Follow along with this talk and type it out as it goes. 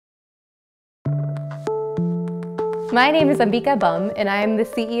My name is Ambika Bum, and I am the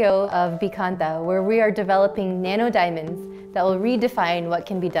CEO of Bikanta, where we are developing nanodiamonds that will redefine what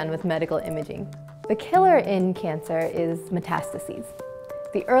can be done with medical imaging. The killer in cancer is metastases.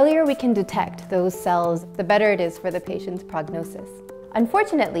 The earlier we can detect those cells, the better it is for the patient's prognosis.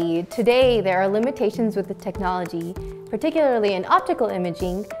 Unfortunately, today there are limitations with the technology, particularly in optical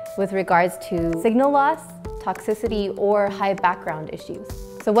imaging, with regards to signal loss, toxicity, or high background issues.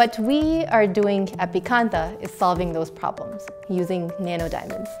 So what we are doing at Bikanta is solving those problems using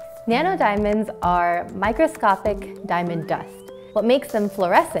nanodiamonds. Nanodiamonds are microscopic diamond dust. What makes them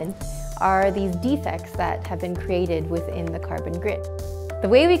fluorescent are these defects that have been created within the carbon grid. The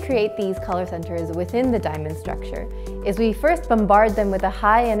way we create these color centers within the diamond structure is we first bombard them with a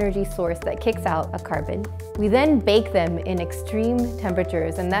high energy source that kicks out a carbon. We then bake them in extreme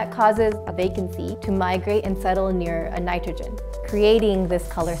temperatures, and that causes a vacancy to migrate and settle near a nitrogen, creating this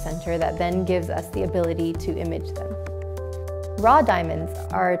color center that then gives us the ability to image them. Raw diamonds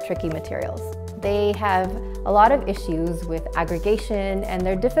are tricky materials. They have a lot of issues with aggregation, and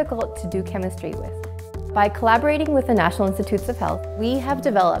they're difficult to do chemistry with. By collaborating with the National Institutes of Health, we have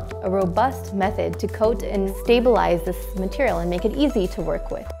developed a robust method to coat and stabilize this material and make it easy to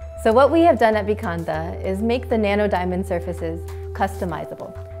work with. So what we have done at Bikanta is make the nanodiamond surfaces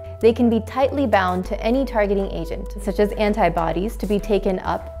customizable. They can be tightly bound to any targeting agent, such as antibodies, to be taken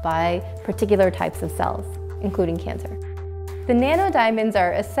up by particular types of cells, including cancer. The nanodiamonds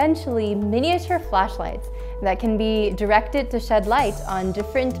are essentially miniature flashlights that can be directed to shed light on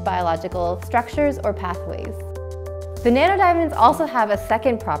different biological structures or pathways. The nanodiamonds also have a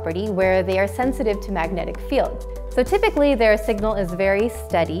second property where they are sensitive to magnetic fields. So typically their signal is very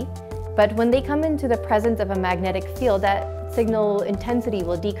steady, but when they come into the presence of a magnetic field, that signal intensity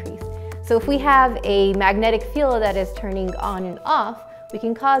will decrease. So if we have a magnetic field that is turning on and off, we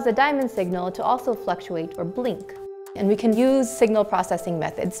can cause a diamond signal to also fluctuate or blink. And we can use signal processing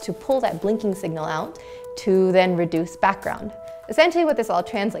methods to pull that blinking signal out to then reduce background. Essentially what this all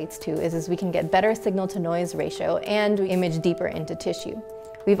translates to is we can get better signal to noise ratio and we image deeper into tissue.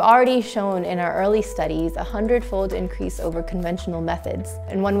 We've already shown in our early studies a 100-fold increase over conventional methods.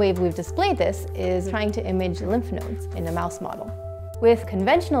 And one way we've displayed this is trying to image lymph nodes in a mouse model. With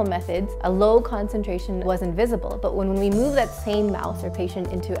conventional methods, a low concentration wasn't visible, but when we move that same mouse or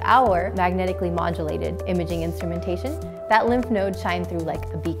patient into our magnetically modulated imaging instrumentation, that lymph node shined through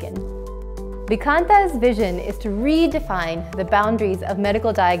like a beacon. Bikanta's vision is to redefine the boundaries of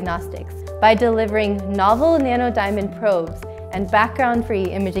medical diagnostics by delivering novel nanodiamond probes and background-free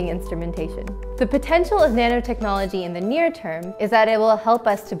imaging instrumentation. The potential of nanotechnology in the near term is that it will help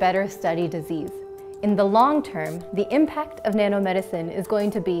us to better study disease. In the long term, the impact of nanomedicine is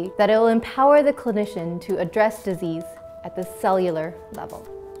going to be that it will empower the clinician to address disease at the cellular level.